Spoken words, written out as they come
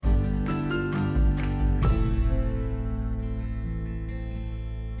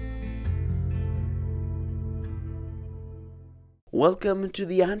Welcome to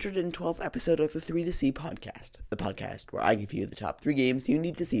the 112th episode of the 3 to See podcast, the podcast where I give you the top 3 games you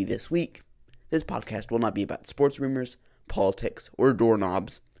need to see this week. This podcast will not be about sports rumors, politics, or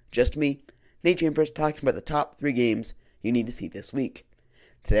doorknobs. Just me, Nate Chambers, talking about the top 3 games you need to see this week.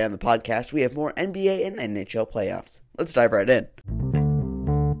 Today on the podcast, we have more NBA and NHL playoffs. Let's dive right in.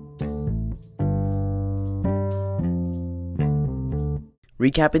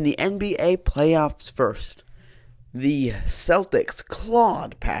 Recapping the NBA playoffs first. The Celtics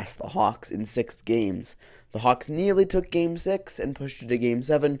clawed past the Hawks in 6 games. The Hawks nearly took Game 6 and pushed it to Game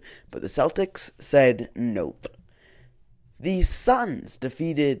 7, but the Celtics said nope. The Suns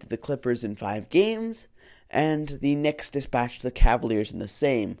defeated the Clippers in 5 games, and the Knicks dispatched the Cavaliers in the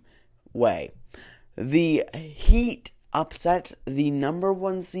same way. The Heat upset the number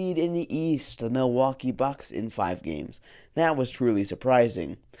 1 seed in the East, the Milwaukee Bucks, in 5 games. That was truly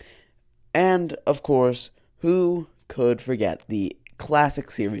surprising. And, of course, who could forget the classic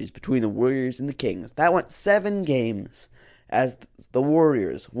series between the Warriors and the Kings? That went 7 games as the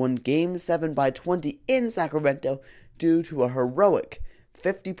Warriors won Game 7 by 20 in Sacramento due to a heroic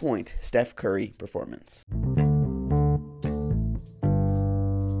 50-point Steph Curry performance.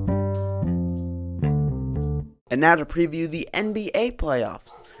 And now to preview the NBA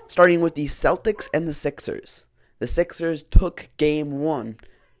playoffs, starting with the Celtics and the Sixers. The Sixers took Game 1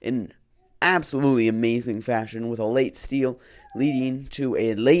 in absolutely amazing fashion with a late steal, leading to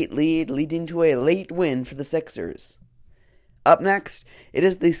a late win for the Sixers. Up next, it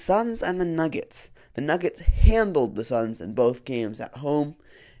is the Suns and the Nuggets. The Nuggets handled the Suns in both games at home,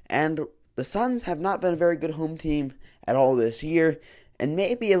 and the Suns have not been a very good home team at all this year, and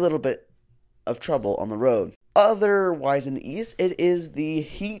maybe a little bit of trouble on the road. Otherwise in the East, it is the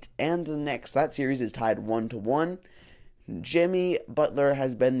Heat and the Knicks. That series is tied 1-1. Jimmy Butler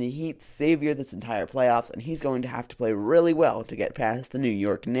has been the Heat's savior this entire playoffs, and he's going to have to play really well to get past the New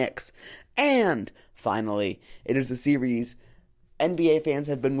York Knicks. And finally, it is the series NBA fans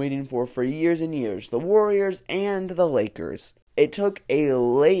have been waiting for years and years, the Warriors and the Lakers. It took a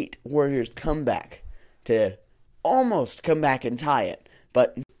late Warriors comeback to almost come back and tie it,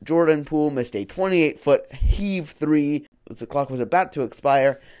 but Jordan Poole missed a 28-foot heave 3 as the clock was about to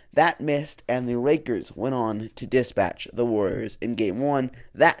expire. That missed, and the Lakers went on to dispatch the Warriors in Game 1.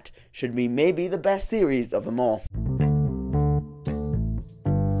 That should be maybe the best series of them all.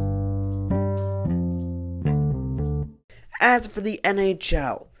 As for the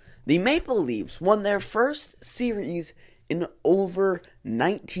NHL, the Maple Leafs won their first series in over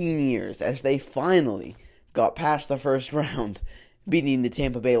 19 years as they finally got past the first round, beating the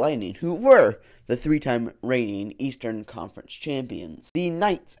Tampa Bay Lightning, who were the 3-time reigning Eastern Conference champions. The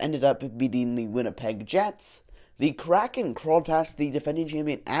Knights ended up beating the Winnipeg Jets. The Kraken crawled past the defending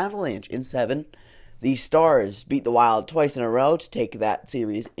champion Avalanche in 7. The Stars beat the Wild twice in a row to take that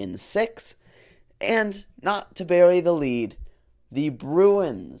series in 6. And, not to bury the lead, the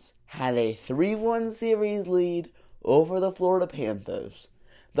Bruins had a 3-1 series lead over the Florida Panthers.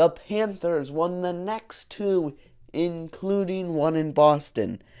 The Panthers won the next 2, including one in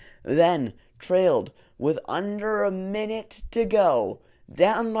Boston, then trailed with under a minute to go,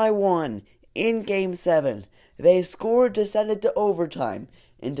 down by 1 in Game 7. They scored to send it to overtime,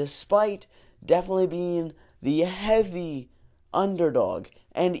 and despite definitely being the heavy underdog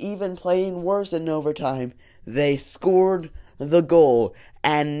and even playing worse in overtime, they scored the goal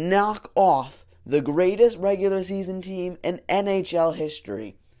and knock off the greatest regular season team in NHL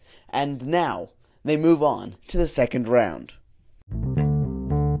history. And now they move on to the second round.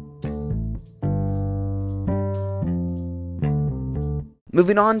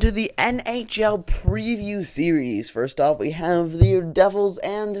 Moving on to the NHL preview series. First off, we have the Devils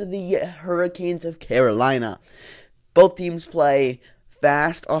and the Hurricanes of Carolina. Both teams play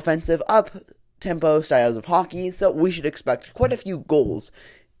fast, offensive, up-tempo styles of hockey, so we should expect quite a few goals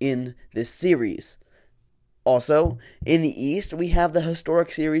in this series. Also, in the East, we have the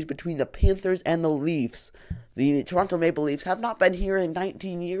historic series between the Panthers and the Leafs. The Toronto Maple Leafs have not been here in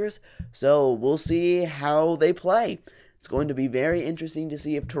 19 years, so we'll see how they play. It's going to be very interesting to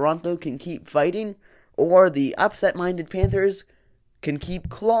see if Toronto can keep fighting, or the upset-minded Panthers can keep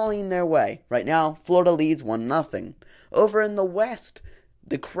clawing their way. Right now, Florida leads 1-0. Over in the West,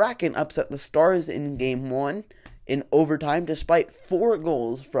 the Kraken upset the Stars in Game 1 in overtime, despite 4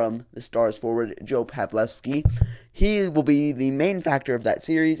 goals from the Stars forward Joe Pavelski. He will be the main factor of that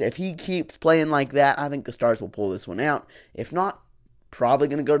series. If he keeps playing like that, I think the Stars will pull this one out. If not, probably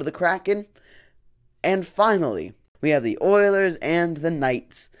going to go to the Kraken. And finally, we have the Oilers and the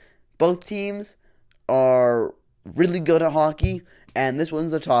Knights. Both teams are really good at hockey, and this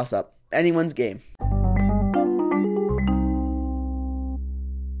one's a toss-up. Anyone's game.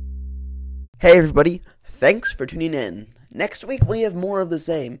 Hey everybody, thanks for tuning in. Next week we have more of the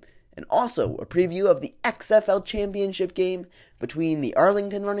same, and also a preview of the XFL Championship game between the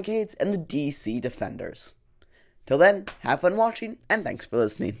Arlington Renegades and the DC Defenders. Till then, have fun watching, and thanks for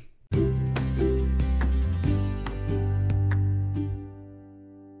listening.